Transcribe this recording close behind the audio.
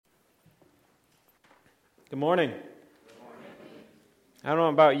Good morning. I don't know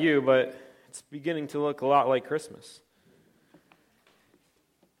about you, but it's beginning to look a lot like Christmas.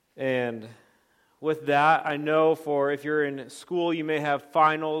 And with that, I know for if you're in school, you may have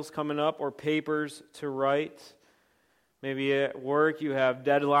finals coming up or papers to write. Maybe at work, you have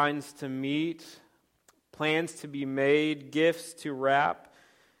deadlines to meet, plans to be made, gifts to wrap.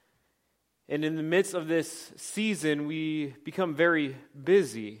 And in the midst of this season, we become very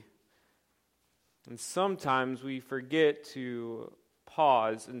busy. And sometimes we forget to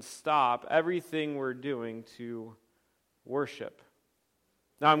pause and stop everything we're doing to worship.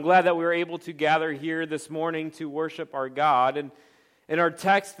 Now, I'm glad that we were able to gather here this morning to worship our God. And in our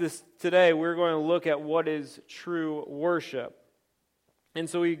text today, we're going to look at what is true worship. And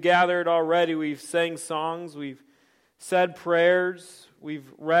so we gathered already. We've sang songs. We've said prayers.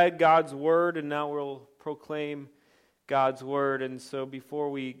 We've read God's word. And now we'll proclaim God's word. And so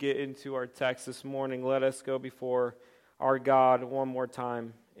before we get into our text this morning, let us go before our God one more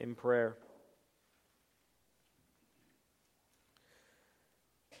time in prayer.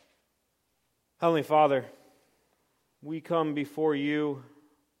 Heavenly Father, we come before you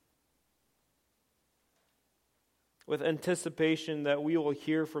with anticipation that we will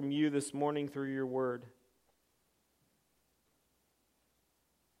hear from you this morning through your word.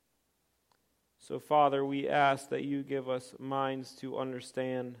 So, Father, we ask that you give us minds to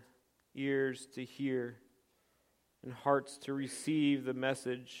understand, ears to hear, and hearts to receive the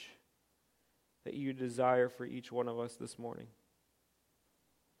message that you desire for each one of us this morning.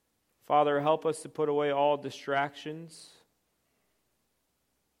 Father, help us to put away all distractions,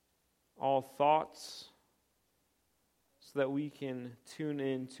 all thoughts, so that we can tune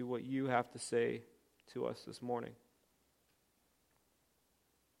in to what you have to say to us this morning.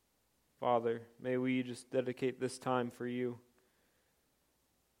 Father, may we just dedicate this time for you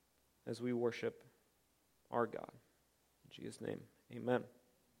as we worship our God. In Jesus' name, amen.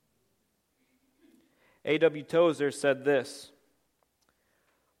 A.W. Tozer said this: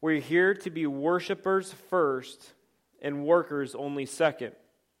 "We're here to be worshipers first and workers only second.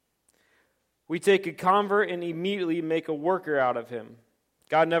 We take a convert and immediately make a worker out of him.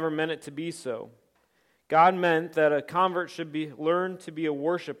 God never meant it to be so. God meant that a convert should learn to be a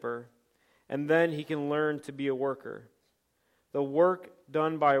worshiper, and then he can learn to be a worker. The work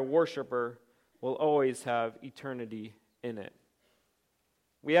done by a worshiper will always have eternity in it."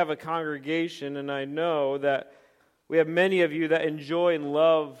 We have a congregation, and I know that we have many of you that enjoy and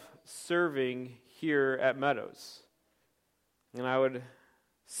love serving here at Meadows. And I would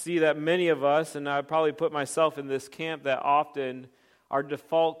see that many of us, and I would probably put myself in this camp, that often our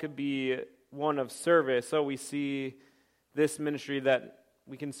default could be one of service. So we see this ministry that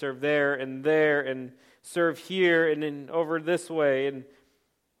we can serve there and serve here and then over this way. And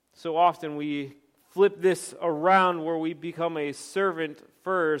so often we flip this around where we become a servant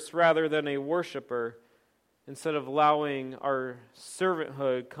first rather than a worshiper, instead of allowing our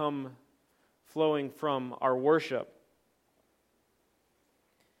servanthood come flowing from our worship.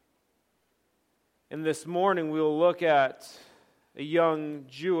 And this morning we will look at a young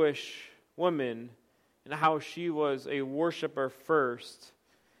Jewish woman and how she was a worshiper first.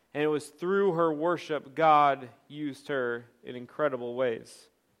 And it was through her worship God used her in incredible ways.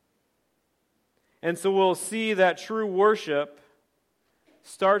 And so we'll see that true worship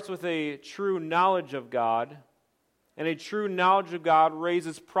starts with a true knowledge of God, and a true knowledge of God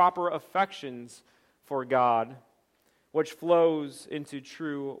raises proper affections for God, which flows into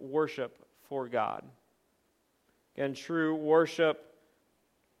true worship for God. Again, true worship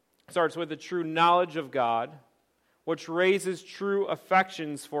starts with a true knowledge of God, which raises true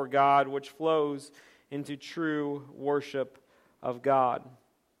affections for God, which flows into true worship of God.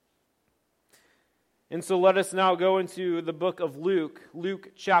 And so let us now go into the book of Luke,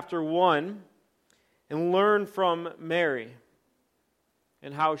 Luke chapter 1, and learn from Mary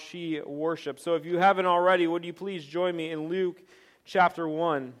and how she worships. So if you haven't already, would you please join me in Luke chapter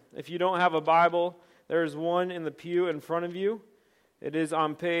 1? If you don't have a Bible, there's one in the pew in front of you. It is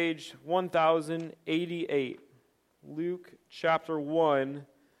on page 1088. Luke chapter 1,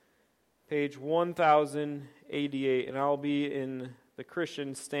 page 1088. And I'll be in the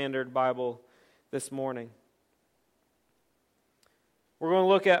Christian Standard Bible this morning. We're going to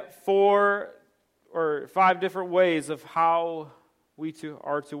look at 4 or 5 different ways of how we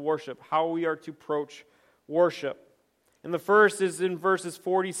are to worship, how we are to approach worship. And the first is in verses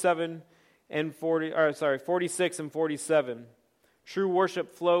 46 and 47. True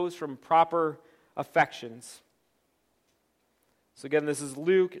worship flows from proper affections. So again, this is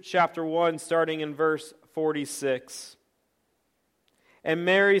Luke chapter 1, starting in verse 46. "And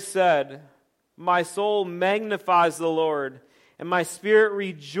Mary said, My soul magnifies the Lord, and my spirit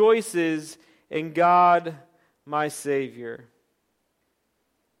rejoices in God my Savior.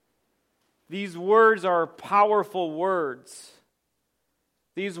 These words are powerful words.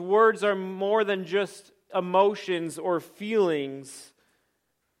 These words are more than just emotions or feelings.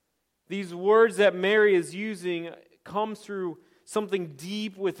 These words that Mary is using come through something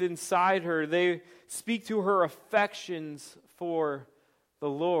deep within inside her. They speak to her affections for the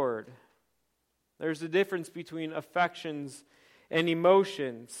Lord. There's a difference between affections and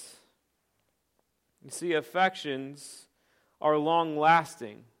emotions. You see, affections are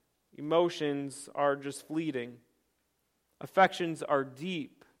long-lasting. Emotions are just fleeting. Affections are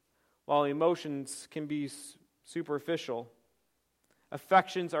deep, while emotions can be superficial.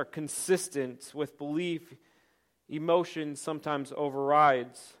 Affections are consistent with belief. Emotion sometimes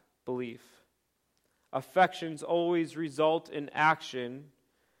overrides belief. Affections always result in action,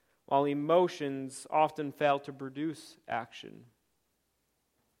 while emotions often fail to produce action.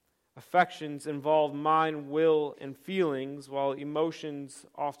 Affections involve mind, will, and feelings, while emotions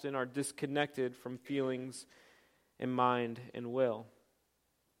often are disconnected from feelings and mind and will.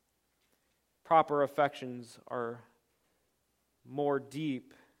 Proper affections are more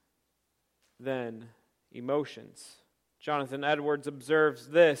deep than emotions. Jonathan Edwards observes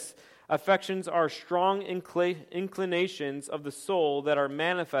this: affections are strong inclinations of the soul that are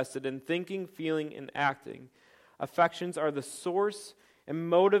manifested in thinking, feeling, and acting. Affections are the source and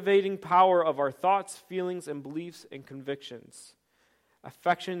motivating power of our thoughts, feelings, and beliefs and convictions.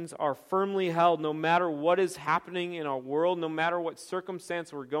 Affections are firmly held no matter what is happening in our world, no matter what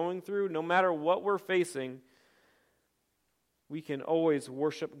circumstance we're going through, no matter what we're facing. We can always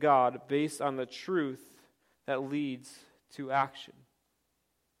worship God based on the truth that leads to action.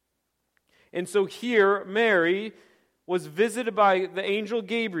 And so here, Mary was visited by the angel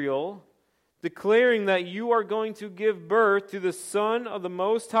Gabriel, declaring that you are going to give birth to the Son of the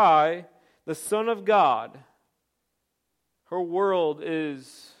Most High, the Son of God. Her world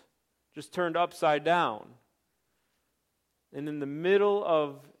is just turned upside down. And in the middle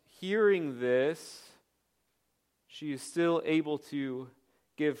of hearing this, she is still able to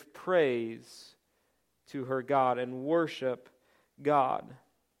give praise to her God and worship God.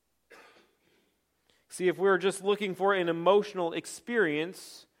 See, if we're just looking for an emotional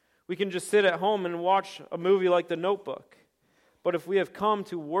experience, we can just sit at home and watch a movie like The Notebook. But if we have come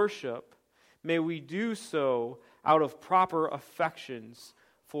to worship, may we do so out of proper affections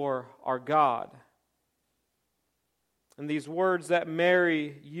for our God. And these words that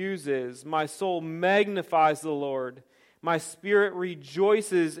Mary uses, my soul magnifies the Lord, my spirit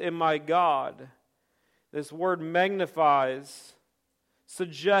rejoices in my God. This word magnifies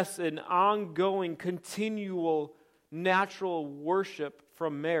suggests an ongoing, continual, natural worship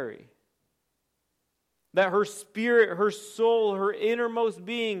from Mary. That her spirit, her soul, her innermost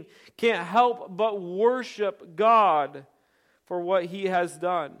being can't help but worship God for what He has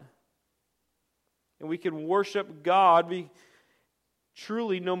done. And we can worship God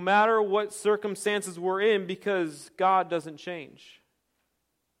truly no matter what circumstances we're in, because God doesn't change.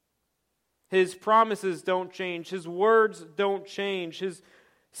 His promises don't change. His words don't change. His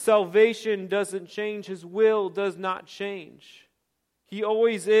salvation doesn't change. His will does not change. He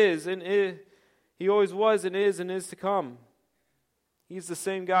always is, and He always was, and is to come. He's the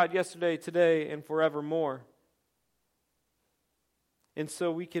same God yesterday, today, and forevermore. And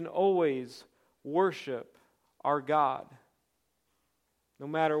so we can always worship our God, no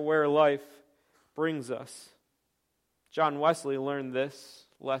matter where life brings us. John Wesley learned this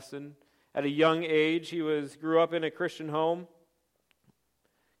lesson at a young age. He grew up in a Christian home.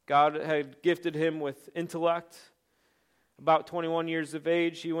 God had gifted him with intellect. About 21 years of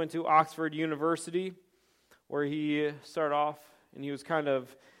age, he went to Oxford University, where he started off, and he was kind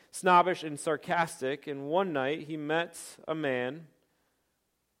of snobbish and sarcastic. And one night, he met a man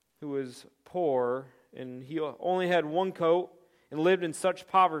who was poor, and he only had one coat and lived in such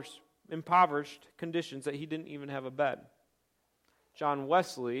impoverished conditions that he didn't even have a bed. John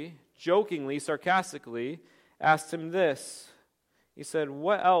Wesley, jokingly, sarcastically, asked him this. He said,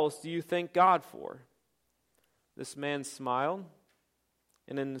 "What else do you thank God for?" This man smiled,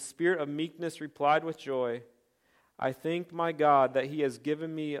 and in the spirit of meekness replied with joy, "I thank my God that He has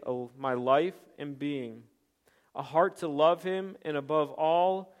given me my life and being, a heart to love Him, and above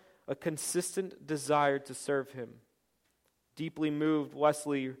all, a consistent desire to serve Him." Deeply moved,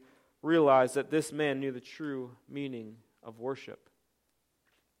 Wesley realized that this man knew the true meaning of worship.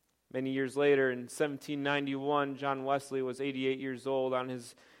 Many years later, in 1791, John Wesley was 88 years old on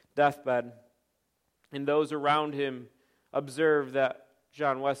his deathbed. And those around him observed that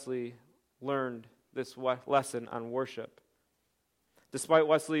John Wesley learned this lesson on worship. Despite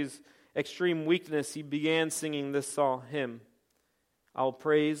Wesley's extreme weakness, he began singing this hymn, "I'll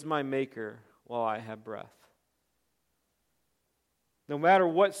praise my Maker while I have breath." No matter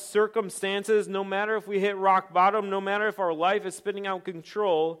what circumstances, no matter if we hit rock bottom, no matter if our life is spinning out of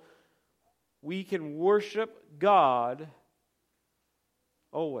control, we can worship God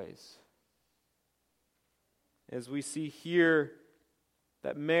always. As we see here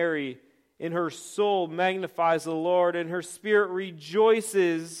that Mary, in her soul, magnifies the Lord, and her spirit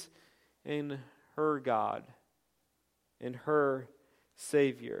rejoices in her God, in her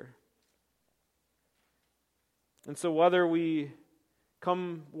Savior. And so whether we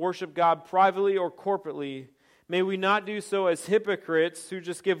come worship God privately or corporately, may we not do so as hypocrites who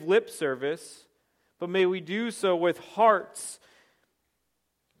just give lip service, but may we do so with hearts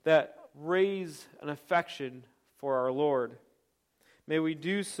that raise an affection for our Lord. May we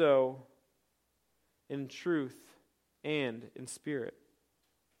do so in truth and in spirit.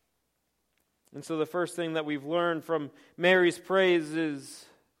 And so the first thing that we've learned from Mary's praise is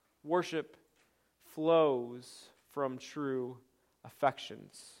worship flows from true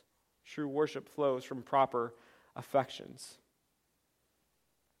affections. True worship flows from proper affections.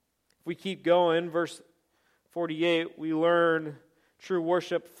 If we keep going, verse 48, we learn true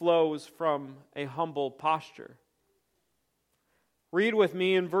worship flows from a humble posture. Read with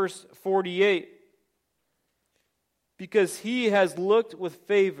me in verse 48. Because he has looked with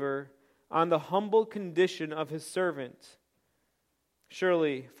favor on the humble condition of his servant.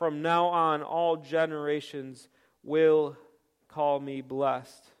 Surely from now on all generations will call me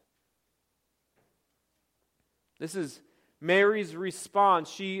blessed. This is Mary's response.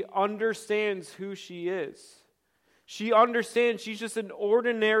 She understands who she is. She understands she's just an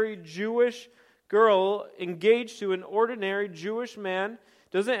ordinary Jewish girl engaged to an ordinary Jewish man,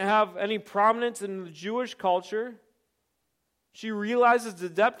 doesn't have any prominence in the Jewish culture. She realizes the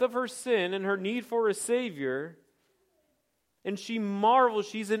depth of her sin and her need for a Savior, and she marvels,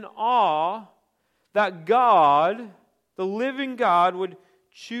 she's in awe that God, the living God, would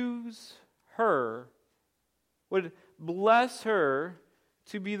choose her, would bless her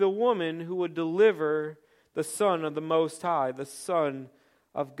to be the woman who would deliver the Son of the Most High, the Son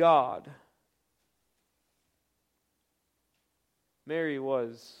of God. Mary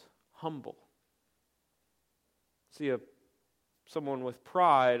was humble. See, someone with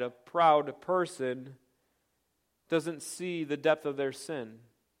pride, a proud person, doesn't see the depth of their sin.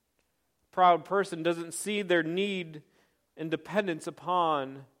 A proud person doesn't see their need and dependence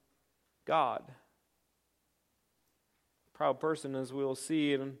upon God. A proud person, as we will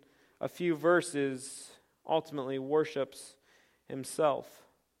see in a few verses, ultimately worships himself.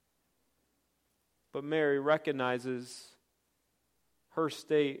 But Mary recognizes her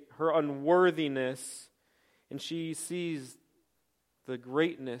state, her unworthiness, and she sees the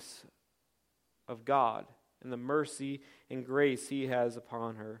greatness of God and the mercy and grace He has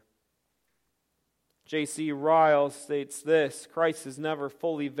upon her. J.C. Ryle states this: Christ is never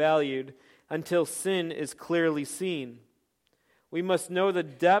fully valued until sin is clearly seen. We must know the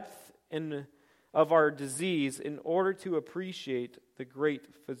depth of our disease in order to appreciate the great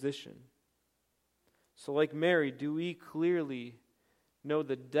physician. So like Mary, do we clearly know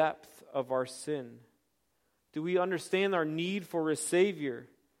the depth of our sin? Do we understand our need for a Savior?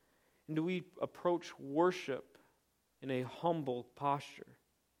 And do we approach worship in a humble posture?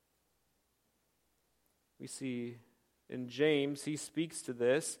 We see in James, he speaks to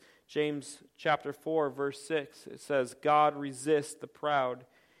this. James chapter 4, verse 6, it says, God resists the proud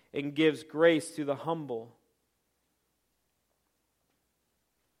and gives grace to the humble.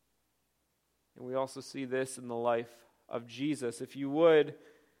 And we also see this in the life of Jesus. If you would,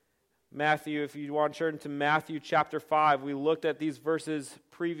 Matthew, if you want to turn to Matthew chapter 5, we looked at these verses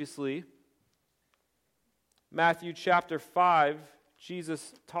previously. Matthew chapter 5,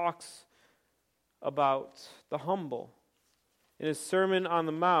 Jesus talks about the humble. In his Sermon on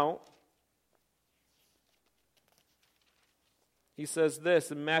the Mount, he says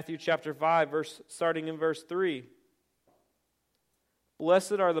this in Matthew chapter 5, starting in verse 3.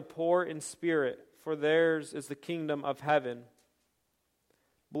 Blessed are the poor in spirit, for theirs is the kingdom of heaven.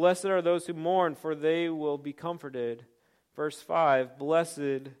 Blessed are those who mourn, for they will be comforted. Verse 5,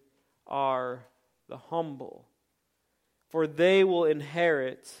 blessed are the humble, for they will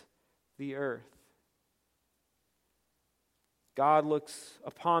inherit the earth. God looks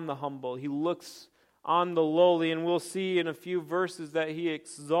upon the humble. He looks on the lowly, and we'll see in a few verses that He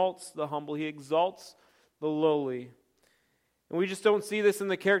exalts the humble. He exalts the lowly. And we just don't see this in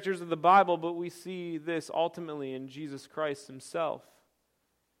the characters of the Bible, but we see this ultimately in Jesus Christ Himself.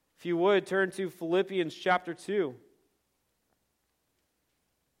 If you would, turn to Philippians chapter 2.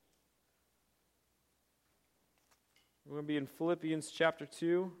 We're going to be in Philippians chapter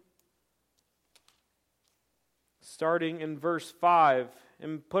 2, starting in verse 5.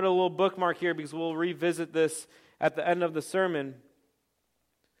 And put a little bookmark here because we'll revisit this at the end of the sermon.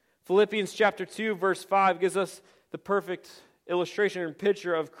 Philippians chapter 2, verse 5 gives us the perfect illustration and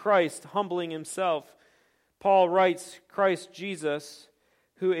picture of Christ humbling himself. Paul writes, Christ Jesus,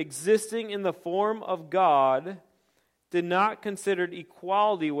 who existing in the form of God, did not consider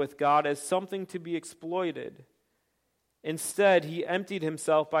equality with God as something to be exploited. Instead, he emptied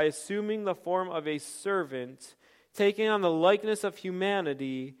himself by assuming the form of a servant, taking on the likeness of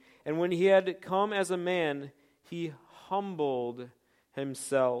humanity, and when he had come as a man, he humbled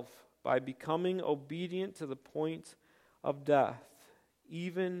himself by becoming obedient to the point of death,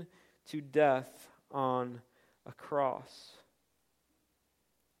 even to death on a cross.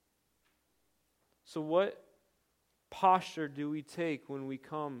 So what posture do we take when we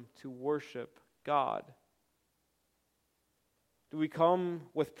come to worship God? Do we come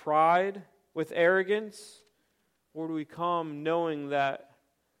with pride, with arrogance, or do we come knowing that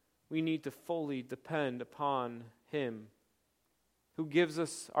we need to fully depend upon Him, who gives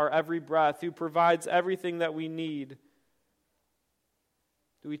us our every breath, who provides everything that we need?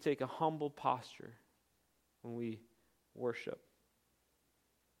 Do we take a humble posture when we worship?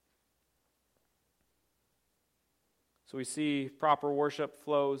 So we see proper worship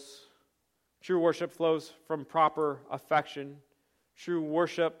flows. True worship flows from proper affection. True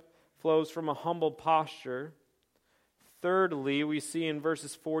worship flows from a humble posture. Thirdly, we see in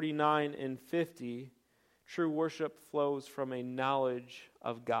verses 49 and 50, true worship flows from a knowledge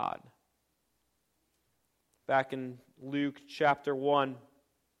of God. Back in Luke chapter 1,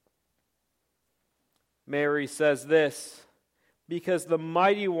 Mary says this, because the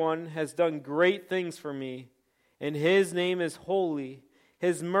Mighty One has done great things for me, and His name is holy.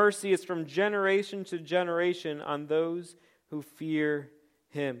 His mercy is from generation to generation on those who fear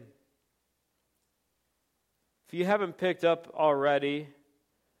Him. If you haven't picked up already,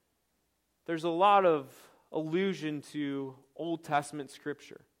 there's a lot of allusion to Old Testament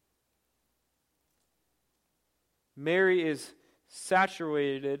Scripture. Mary is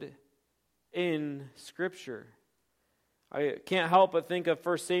saturated in Scripture. I can't help but think of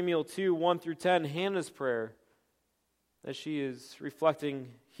 1 Samuel 2, 1 through 10, Hannah's prayer, that she is reflecting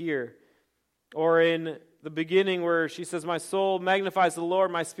here. Or in the beginning where she says, my soul magnifies the Lord,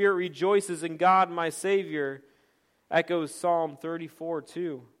 my spirit rejoices in God my Savior, echoes Psalm 34,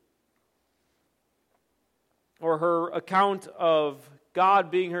 2. Or her account of God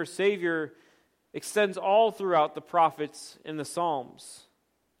being her Savior extends all throughout the prophets in the Psalms.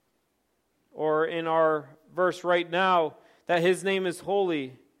 Or in our verse right now, that His name is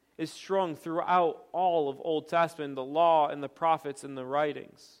holy, is strung throughout all of Old Testament, the law and the prophets and the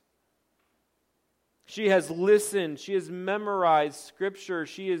writings. She has listened, she has memorized Scripture,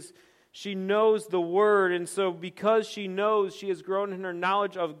 she knows the Word, and so because she knows, she has grown in her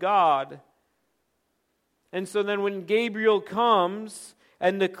knowledge of God. And so then when Gabriel comes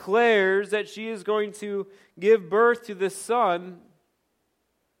and declares that she is going to give birth to this son,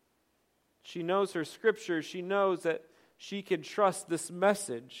 she knows her Scripture, she knows that she can trust this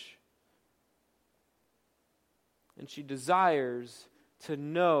message. And she desires to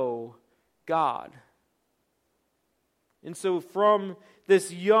know God. And so from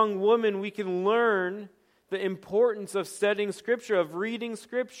this young woman, we can learn the importance of studying Scripture, of reading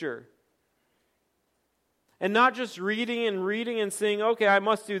Scripture. And not just reading and saying, okay, I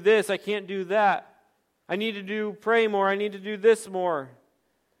must do this, I can't do that. I need to pray more, I need to do this more.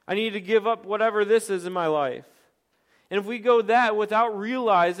 I need to give up whatever this is in my life. And if we go that without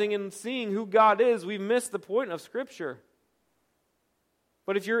realizing and seeing who God is, we've missed the point of Scripture.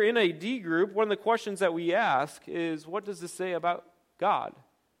 But if you're in a D group, one of the questions that we ask is, what does this say about God?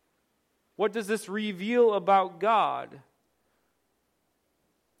 What does this reveal about God?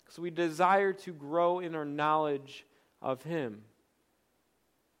 Because we desire to grow in our knowledge of Him.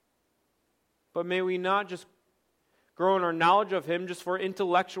 But may we not just grow in our knowledge of Him just for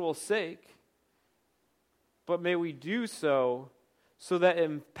intellectual sake, but may we do so that it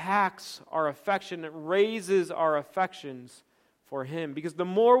impacts our affection, it raises our affections for Him. Because the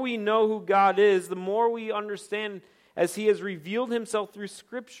more we know who God is, the more we understand as He has revealed Himself through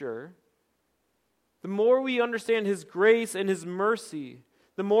Scripture, the more we understand His grace and His mercy,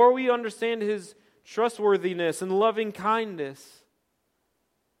 the more we understand His trustworthiness and loving kindness.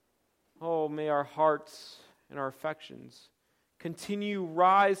 Oh, may our hearts and our affections continue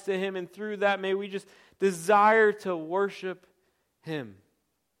rise to Him, and through that may we just desire to worship Him.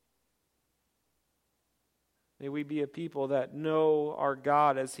 May we be a people that know our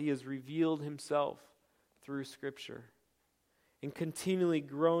God as He has revealed Himself through Scripture, and continually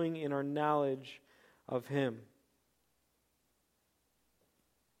growing in our knowledge of Him.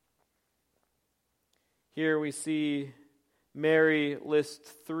 Here we see Mary list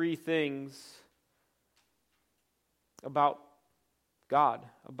 3 things about God,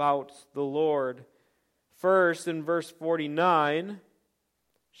 about the Lord. First, in verse 49,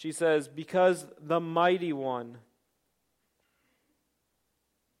 she says, because the mighty one.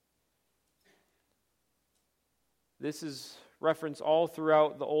 This is referenced all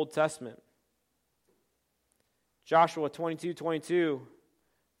throughout the Old Testament. Joshua 22:22,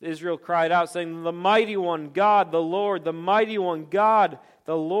 Israel cried out, saying, the mighty one, God, the Lord, the mighty one, God,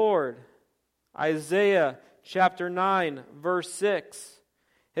 the Lord. Isaiah chapter 9, verse 6,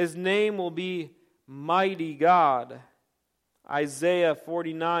 His name will be Mighty God. Isaiah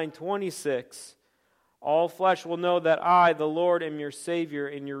 49:26, all flesh will know that I, the Lord, am your Savior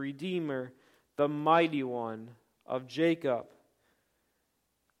and your Redeemer, the mighty one of Jacob.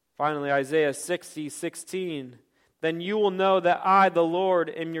 Finally, Isaiah 60:16, then you will know that I, the Lord,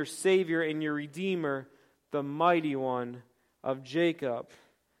 am your Savior and your Redeemer, the mighty one of Jacob.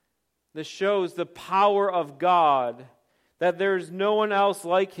 This shows the power of God, that there is no one else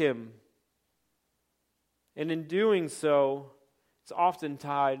like Him. And in doing so, it's often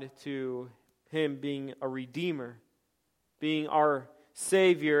tied to Him being a Redeemer, being our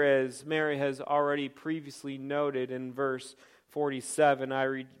Savior, as Mary has already previously noted in verse 47.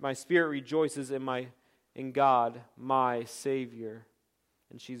 My spirit rejoices in God, my Savior.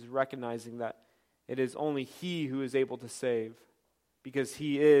 And she's recognizing that it is only He who is able to save, because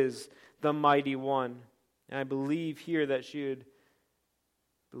He is the mighty one. And I believe here that she would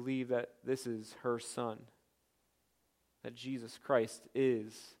believe that this is her Son, that Jesus Christ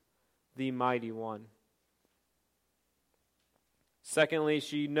is the mighty one. Secondly,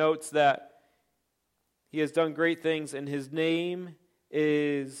 she notes that He has done great things and His name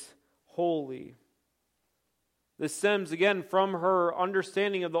is holy. This stems again from her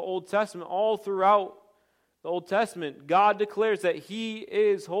understanding of the Old Testament. All throughout the Old Testament, God declares that He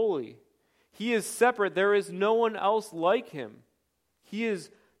is holy. He is separate. There is no one else like Him. He is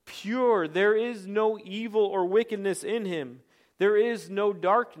pure. There is no evil or wickedness in Him. There is no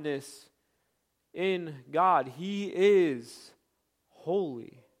darkness in God. He is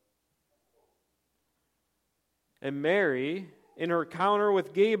holy. And Mary, in her encounter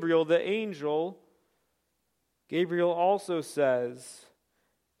with Gabriel, the angel, Gabriel also says,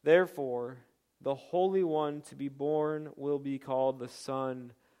 therefore, the Holy One to be born will be called the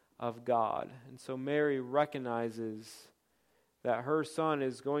Son of God. And so Mary recognizes that her Son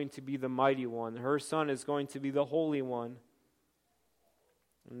is going to be the Mighty One. Her Son is going to be the Holy One.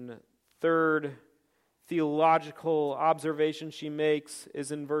 And the third theological observation she makes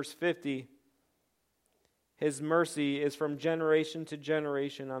is in verse 50. His mercy is from generation to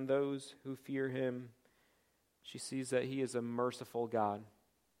generation on those who fear Him. She sees that He is a merciful God.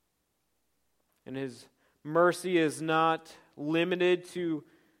 And His mercy is not limited to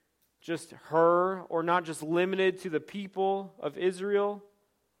just her, or not just limited to the people of Israel,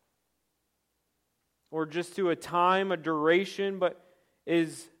 or just to a time, a duration, but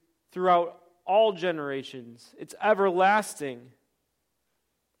is throughout all generations. It's everlasting.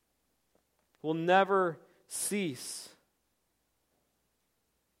 Will never cease.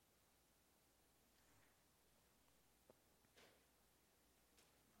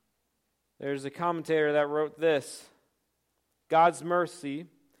 There's a commentator that wrote this: God's mercy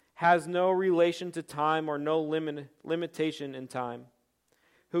has no relation to time or no limitation in time.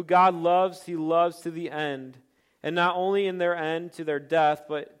 Who God loves, He loves to the end, and not only in their end to their death,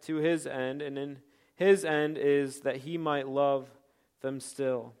 but to His end, and in His end is that He might love them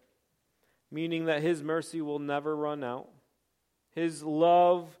still. Meaning that His mercy will never run out. His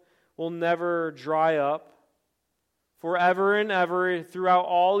love will never dry up. Forever and ever, throughout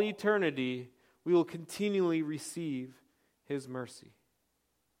all eternity, we will continually receive His mercy.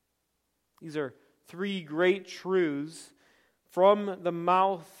 These are 3 great truths from the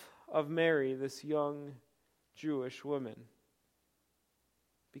mouth of Mary, this young Jewish woman,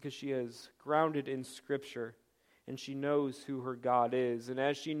 because she is grounded in Scripture and she knows who her God is. And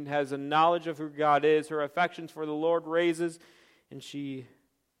as she has a knowledge of who God is, her affections for the Lord raises and she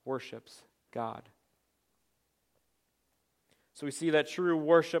worships God. So we see that true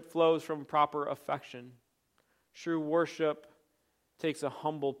worship flows from proper affection. True worship takes a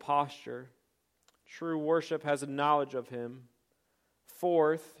humble posture. True worship has a knowledge of Him.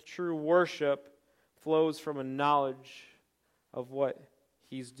 Fourth, true worship flows from a knowledge of what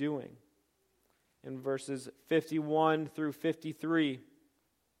He's doing. in verses 51 through 53.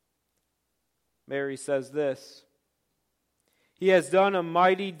 Mary says this: "He has done a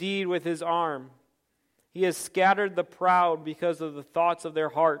mighty deed with his arm. He has scattered the proud because of the thoughts of their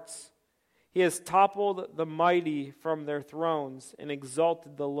hearts. He has toppled the mighty from their thrones and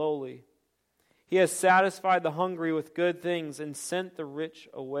exalted the lowly. He has satisfied the hungry with good things and sent the rich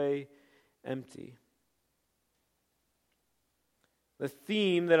away empty." The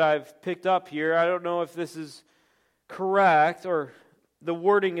theme that I've picked up here, I don't know if this is correct or the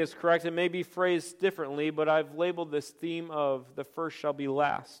wording is correct. It may be phrased differently, but I've labeled this theme of "the first shall be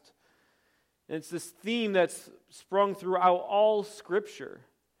last." And it's this theme that's sprung throughout all Scripture.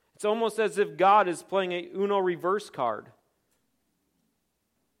 It's almost as if God is playing a Uno reverse card,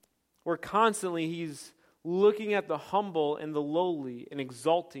 where constantly He's looking at the humble and the lowly and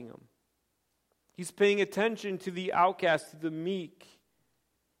exalting them. He's paying attention to the outcast, to the meek,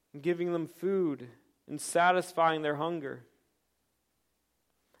 and giving them food and satisfying their hunger.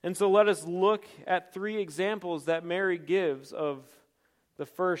 And so let us look at 3 examples that Mary gives of the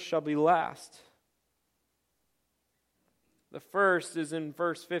first shall be last. The first is in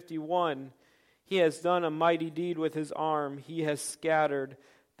verse 51. He has done a mighty deed with his arm. He has scattered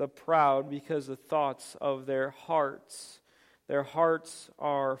the proud because of the thoughts of their hearts. Their hearts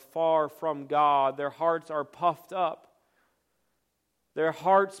are far from God. Their hearts are puffed up. Their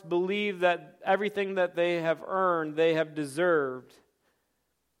hearts believe that everything that they have earned, they have deserved.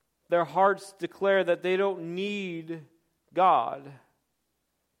 Their hearts declare that they don't need God,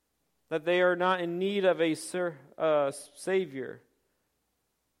 that they are not in need of a Savior.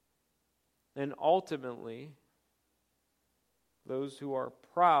 And ultimately, those who are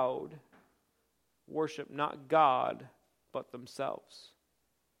proud worship not God, but themselves.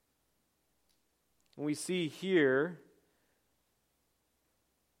 And we see here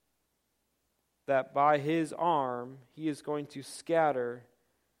that by his arm, he is going to scatter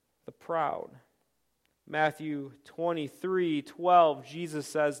the proud. Matthew 23:12, Jesus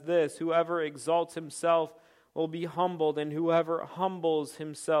says this: "Whoever exalts himself will be humbled, and whoever humbles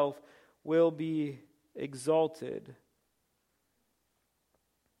himself will be exalted."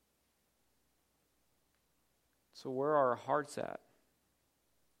 So where are our hearts at?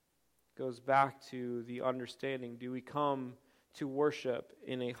 Goes back to the understanding. Do we come to worship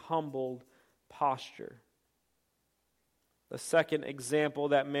in a humbled posture? The second example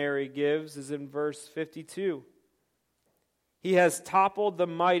that Mary gives is in verse 52. He has toppled the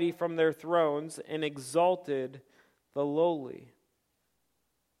mighty from their thrones and exalted the lowly.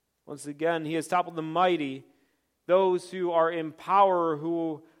 Once again, he has toppled the mighty, those who are in power,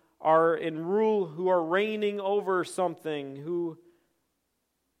 who are in rule, who are reigning over something, who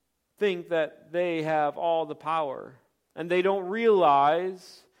think that they have all the power. And they don't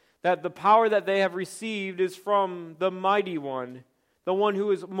realize that the power that they have received is from the mighty one, the one who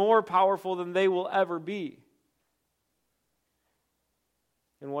is more powerful than they will ever be.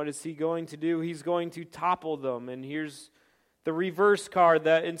 And what is he going to do? He's going to topple them. And here's the reverse card,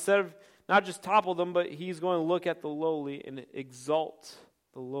 that instead of not just topple them, but he's going to look at the lowly and exalt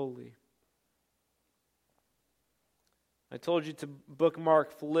the lowly. I told you to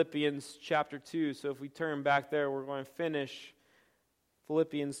bookmark Philippians chapter 2, so if we turn back there, we're going to finish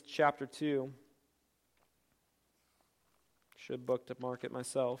Philippians chapter 2. Should bookmark it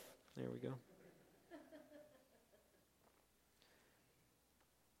myself. There we go.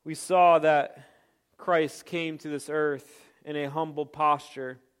 We saw that Christ came to this earth in a humble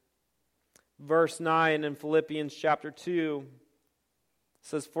posture. Verse 9 in Philippians chapter 2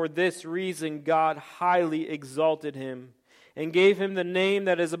 says, "For this reason God highly exalted him and gave him the name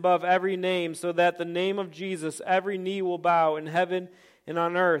that is above every name, so that the name of Jesus every knee will bow in heaven and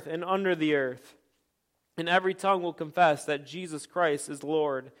on earth and under the earth, and every tongue will confess that Jesus Christ is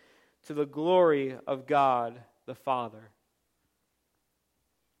Lord, to the glory of God the Father."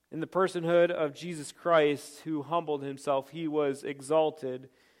 In the personhood of Jesus Christ, who humbled himself, he was exalted.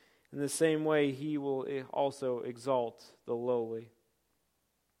 In the same way, he will also exalt the lowly.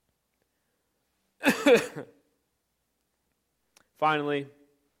 Finally,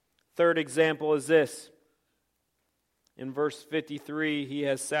 third example is this. In verse 53, he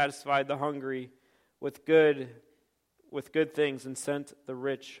has satisfied the hungry with good things and sent the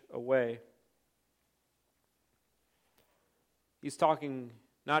rich away. He's talking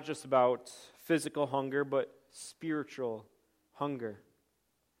not just about physical hunger, but spiritual hunger.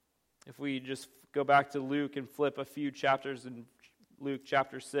 If we just go back to Luke and flip a few chapters in Luke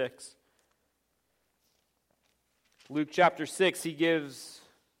chapter 6. Luke chapter 6, this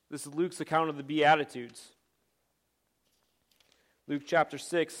is Luke's account of the Beatitudes. Luke chapter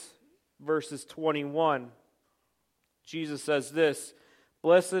 6, verses 21. Jesus says this,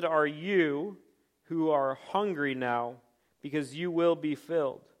 "Blessed are you who are hungry now, because you will be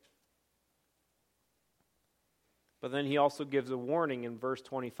filled." But then he also gives a warning in verse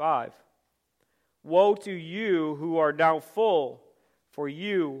 25. "Woe to you who are now full, for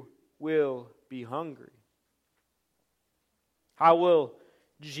you will be hungry." How will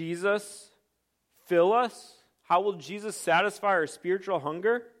Jesus fill us? How will Jesus satisfy our spiritual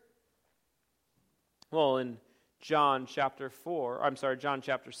hunger? Well, in John chapter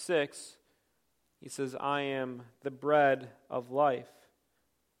 6, he says, "I am the bread of life.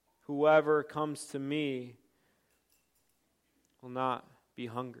 Whoever comes to me will not be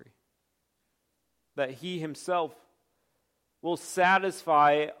hungry." That he himself will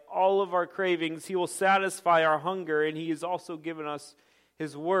satisfy all of our cravings. He will satisfy our hunger, and he has also given us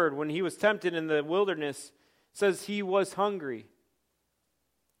his word. When he was tempted in the wilderness, it says he was hungry.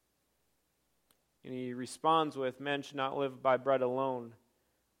 And he responds with, "Man should not live by bread alone,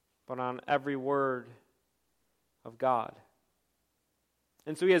 but on every word of God."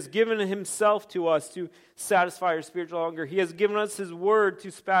 And so he has given himself to us to satisfy our spiritual hunger. He has given us his word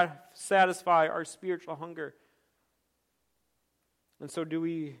to satisfy our spiritual hunger. And so do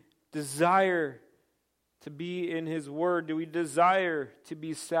we desire to be in his word? Do we desire to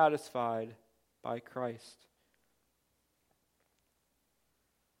be satisfied by Christ?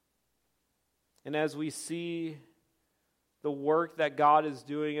 And as we see the work that God is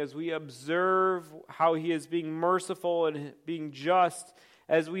doing, as we observe how he is being merciful and being just,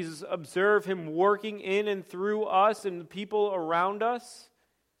 as we observe him working in and through us and the people around us,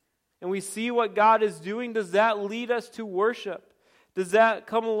 and we see what God is doing, does that lead us to worship? Does that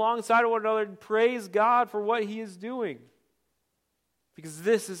come alongside of one another and praise God for what he is doing? Because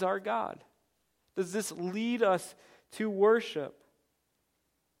this is our God. Does this lead us to worship?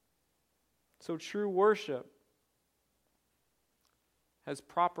 So true worship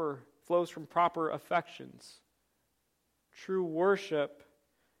flows from proper affections. True worship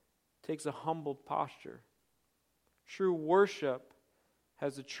takes a humbled posture. True worship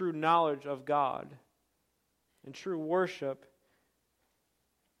has a true knowledge of God. And true worship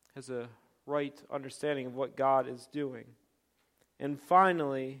has a right understanding of what God is doing. And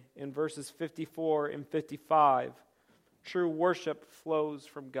finally, in verses 54 and 55, true worship flows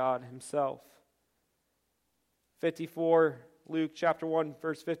from God himself. 54, Luke chapter 1,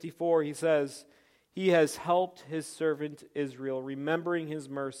 verse 54, he says, "He has helped his servant Israel, remembering his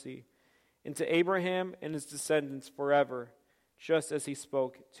mercy, and to Abraham and his descendants forever, just as he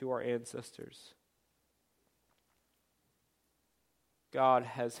spoke to our ancestors." God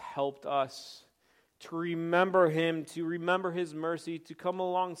has helped us to remember him, to remember his mercy, to come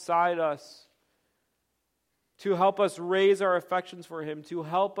alongside us, to help us raise our affections for him, to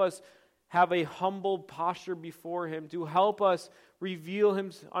help us have a humbled posture before him, to help us reveal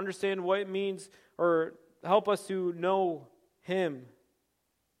him, understand what it means, or help us to know him.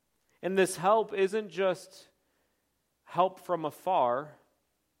 And this help isn't just help from afar.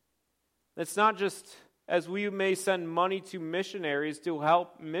 It's not just as we may send money to missionaries to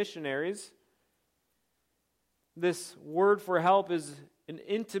help missionaries. This word for help is an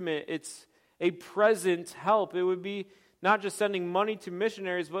intimate, it's a present help. It would be not just sending money to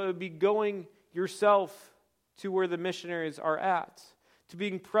missionaries, but it would be going yourself to where the missionaries are at, to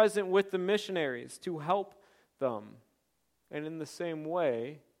being present with the missionaries, to help them. And in the same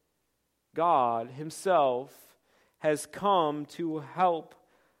way, God himself has come to help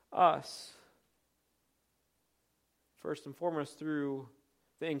us. First and foremost, through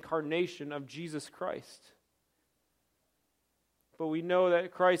the incarnation of Jesus Christ. But we know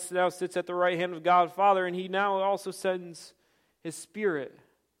that Christ now sits at the right hand of God Father, and he now also sends his Spirit,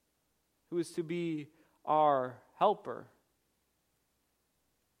 who is to be our helper.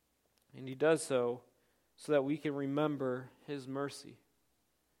 And he does so that we can remember his mercy,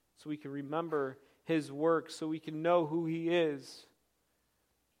 so we can remember his work, so we can know who he is,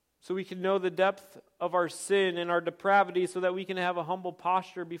 so we can know the depth of our sin and our depravity, so that we can have a humble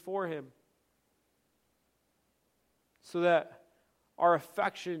posture before him, so that our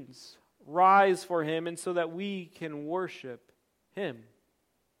affections rise for him, and so that we can worship him.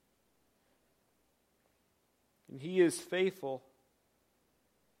 And he is faithful.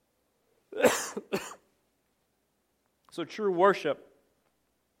 So true worship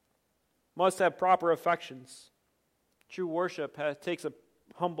must have proper affections. True worship takes a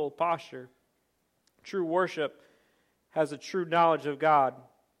humble posture. True worship has a true knowledge of God.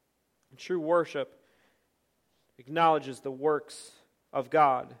 And true worship acknowledges the works of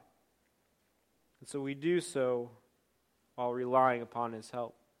God. And so we do so while relying upon his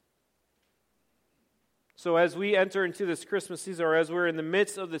help. So as we enter into this Christmas season, or as we're in the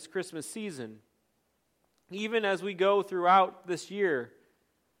midst of this Christmas season, even as we go throughout this year,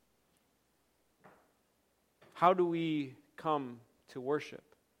 how do we come to worship?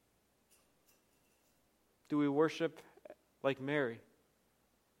 Do we worship like Mary,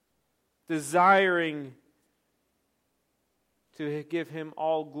 desiring to give Him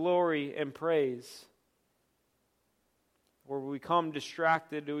all glory and praise? Or we come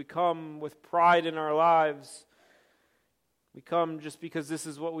distracted? Do we come with pride in our lives? We come just because this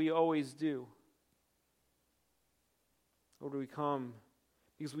is what we always do? Or do we come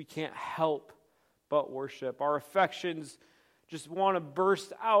because we can't help but worship? Our affections just want to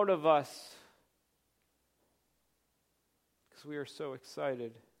burst out of us because we are so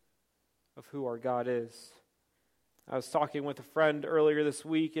excited of who our God is. I was talking with a friend earlier this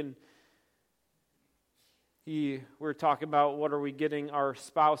week, and we were talking about what are we getting our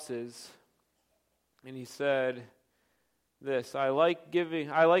spouses, and he said this: I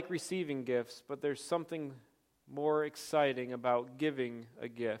like receiving gifts, but there's something more exciting about giving a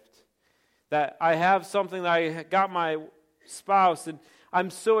gift. That I have something that I got my spouse, and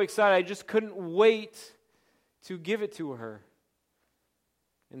I'm so excited, I just couldn't wait to give it to her.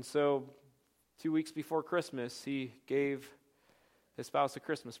 And so 2 weeks before Christmas, he gave his spouse a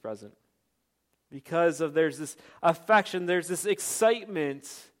Christmas present. Because there's this affection, there's this excitement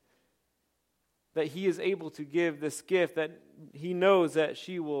that he is able to give this gift that he knows that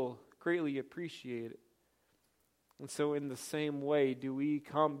she will greatly appreciate it. And so in the same way do we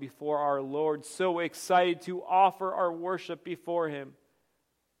come before our Lord so excited to offer our worship before Him,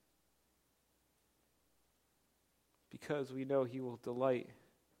 because we know He will delight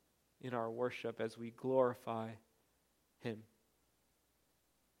in our worship as we glorify Him.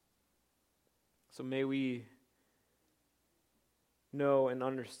 So may we know and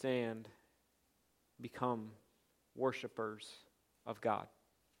understand, become worshipers of God.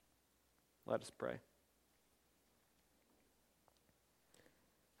 Let us pray.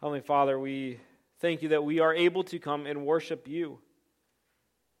 Heavenly Father, we thank You that we are able to come and worship You.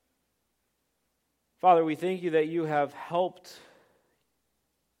 Father, we thank You that You have helped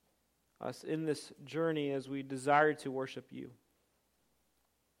us in this journey as we desire to worship You.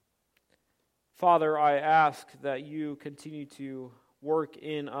 Father, I ask that You continue to work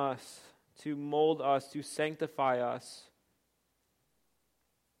in us, to mold us, to sanctify us.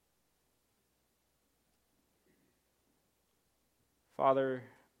 Father,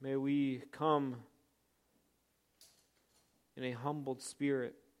 may we come in a humbled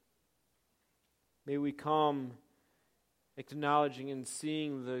spirit. May we come acknowledging and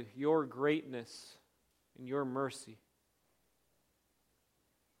seeing Your greatness and Your mercy.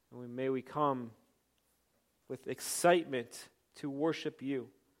 And may we come with excitement to worship You.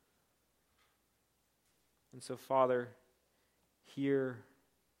 And so, Father, hear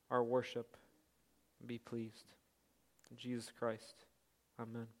our worship and be pleased. In Jesus Christ,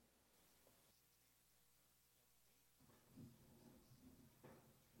 amen.